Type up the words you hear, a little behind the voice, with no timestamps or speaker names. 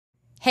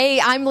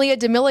Hey, I'm Leah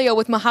D'Emilio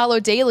with Mahalo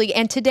Daily,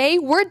 and today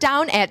we're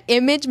down at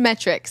Image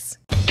Metrics.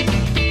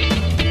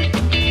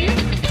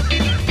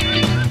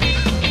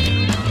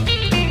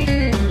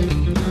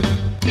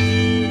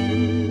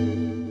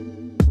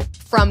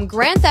 From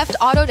Grand Theft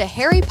Auto to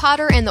Harry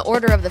Potter and the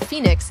Order of the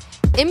Phoenix,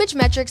 Image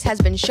Metrics has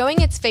been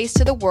showing its face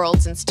to the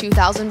world since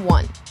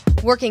 2001.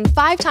 Working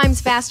 5 times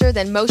faster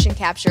than motion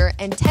capture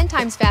and 10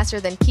 times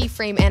faster than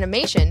keyframe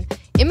animation,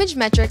 Image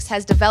Metrics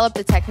has developed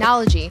the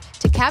technology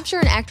to capture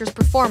an actor's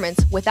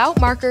performance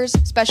without markers,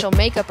 special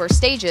makeup, or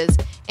stages,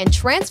 and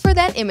transfer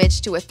that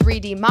image to a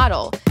 3D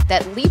model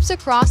that leaps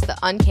across the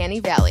Uncanny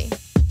Valley.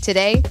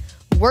 Today,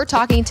 we're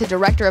talking to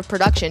Director of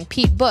Production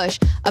Pete Bush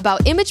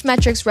about Image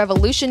Metrics'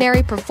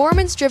 revolutionary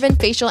performance-driven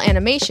facial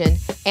animation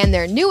and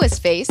their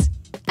newest face,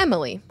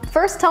 Emily.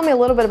 First, tell me a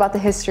little bit about the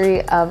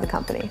history of the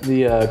company.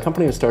 The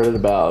company was started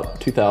about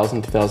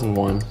 2000,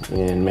 2001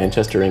 in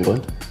Manchester,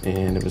 England,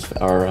 and it was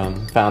our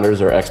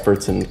founders are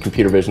experts in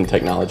computer vision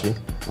technology.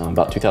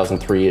 About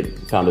 2003, it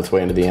found its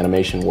way into the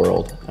animation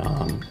world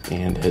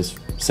and has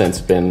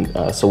since been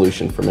a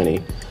solution for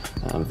many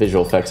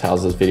visual effects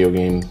houses, video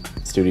game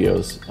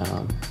studios,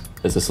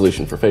 as a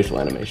solution for facial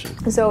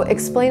animation. So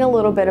explain a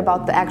little bit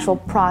about the actual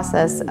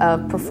process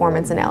of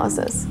performance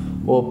analysis.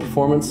 Well,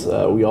 performance,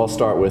 we all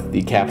start with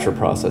the capture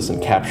process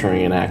and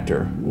capturing an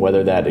actor,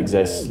 whether that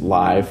exists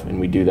live and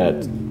we do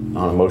that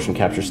on a motion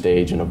capture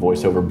stage in a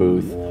voiceover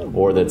booth,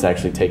 or that's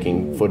actually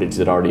taking footage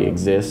that already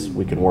exists,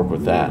 we can work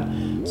with that.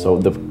 So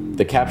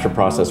the capture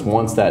process,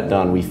 once that's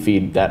done, we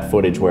feed that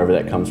footage, wherever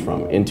that comes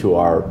from, into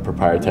our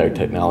proprietary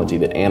technology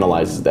that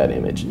analyzes that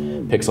image,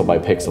 pixel by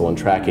pixel, and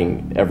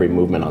tracking every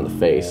movement on the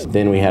face.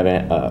 Then we have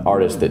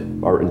artists that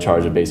are in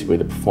charge of basically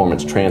the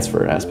performance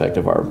transfer aspect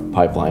of our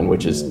pipeline,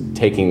 which is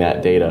taking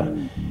that data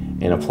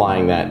and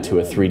applying that to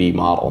a 3D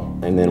model.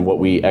 And then what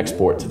we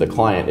export to the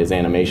client is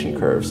animation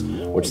curves,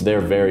 which they're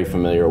very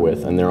familiar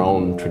with in their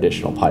own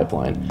traditional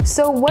pipeline.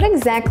 So what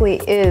exactly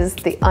is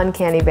the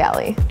Uncanny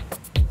Valley?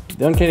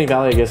 The Uncanny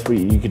Valley, I guess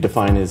you could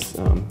define as,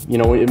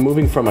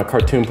 moving from a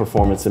cartoon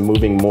performance and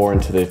moving more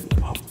into the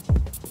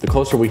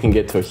closer we can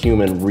get to a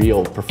human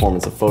real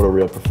performance, a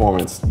photoreal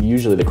performance,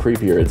 usually the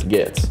creepier it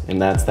gets.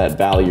 And that's that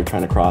valley you're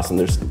trying to cross, and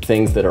there's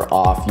things that are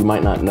off. You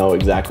might not know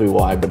exactly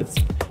why, but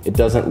it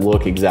doesn't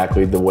look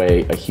exactly the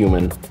way a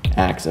human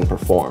acts and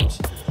performs.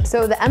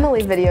 So the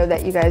Emily video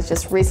that you guys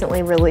just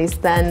recently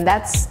released, then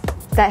that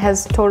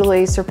has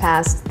totally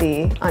surpassed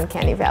the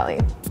Uncanny Valley.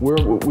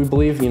 We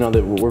believe,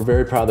 that we're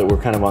very proud that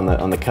we're kind of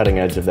on the cutting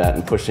edge of that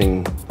and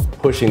pushing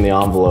the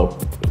envelope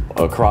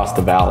across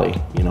the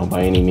valley.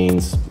 By any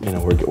means,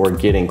 we're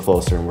getting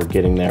closer and we're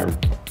getting there.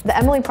 The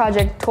Emily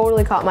project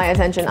totally caught my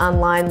attention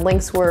online.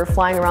 Links were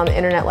flying around the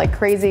internet like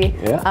crazy.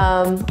 Yeah.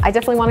 I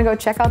definitely want to go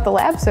check out the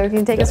lab, so if you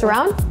can take us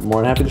around.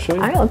 More than happy to show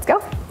you. All right, let's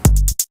go.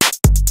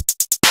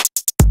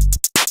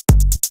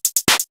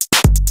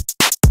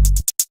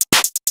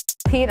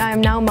 Pete, I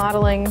am now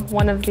modeling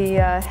one of the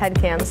head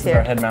cams here. This is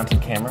our head-mounted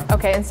camera.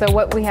 Okay, and so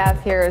what we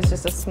have here is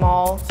just a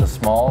small... It's a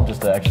small,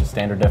 just an actual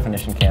standard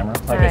definition camera.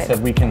 Like I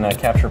said, we can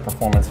capture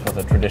performance with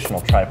a traditional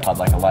tripod,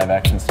 like a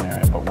live-action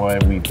scenario, but why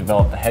we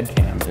developed the head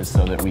cam is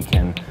so that we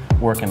can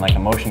work in like a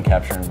motion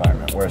capture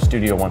environment, where a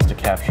studio wants to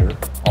capture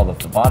all of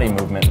the body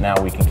movement.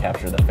 Now we can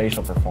capture the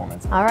facial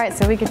performance. All right,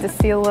 so we get to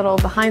see a little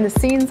behind the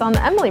scenes on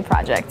the Emily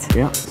project.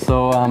 Yeah,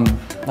 so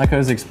like I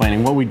was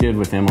explaining, what we did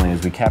with Emily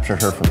is we captured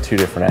her from 2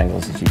 different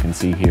angles, as you can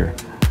see here.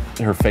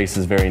 Her face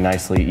is very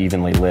nicely,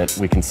 evenly lit.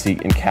 We can see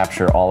and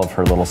capture all of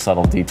her little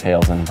subtle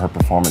details and her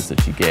performance that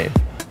she gave.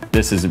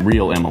 This is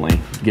real Emily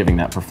giving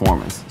that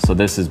performance. So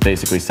this has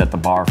basically set the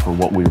bar for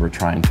what we were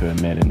trying to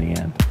emit in the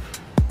end.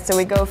 So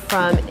we go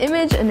from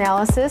image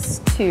analysis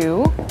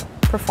to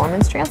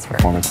performance transfer.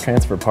 Performance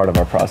transfer, part of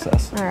our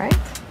process. All right.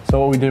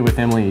 So what we did with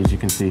Emily, as you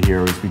can see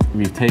here, is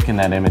we've taken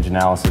that image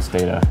analysis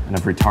data and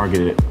have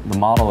retargeted it. The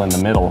model in the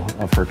middle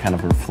of her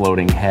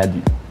floating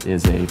head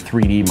is a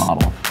 3D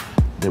model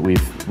that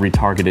we've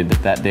retargeted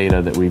that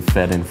data that we've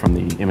fed in from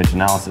the image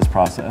analysis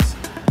process.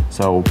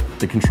 So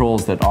the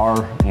controls that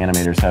our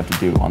animators have to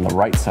do on the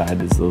right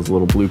side is those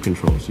little blue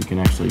controls. You can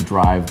actually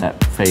drive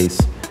that face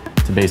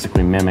to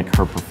basically mimic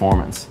her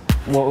performance.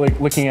 What we're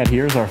looking at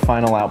here is our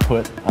final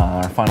output,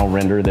 our final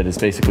render that is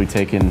basically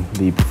taken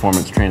the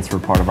performance transfer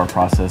part of our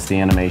process, the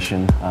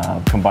animation,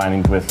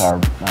 combining with our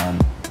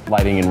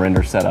lighting and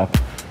render setup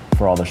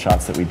for all the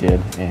shots that we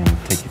did, and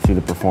take you through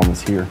the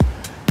performance here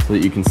so that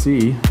you can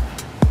see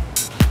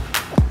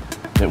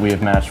that we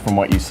have matched from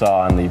what you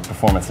saw on the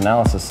performance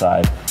analysis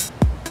side.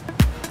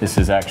 This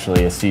is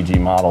actually a CG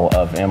model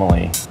of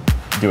Emily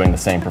doing the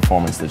same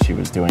performance that she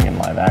was doing in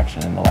live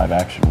action, in the live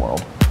action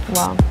world.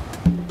 Wow.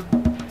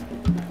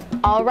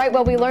 All right,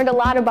 well, we learned a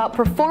lot about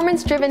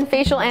performance-driven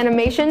facial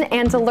animation,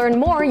 and to learn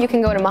more, you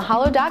can go to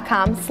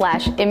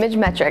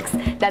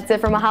mahalo.com/imagemetrics. That's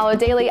it for Mahalo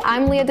Daily.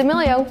 I'm Leah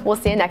D'Emilio. We'll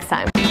see you next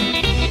time.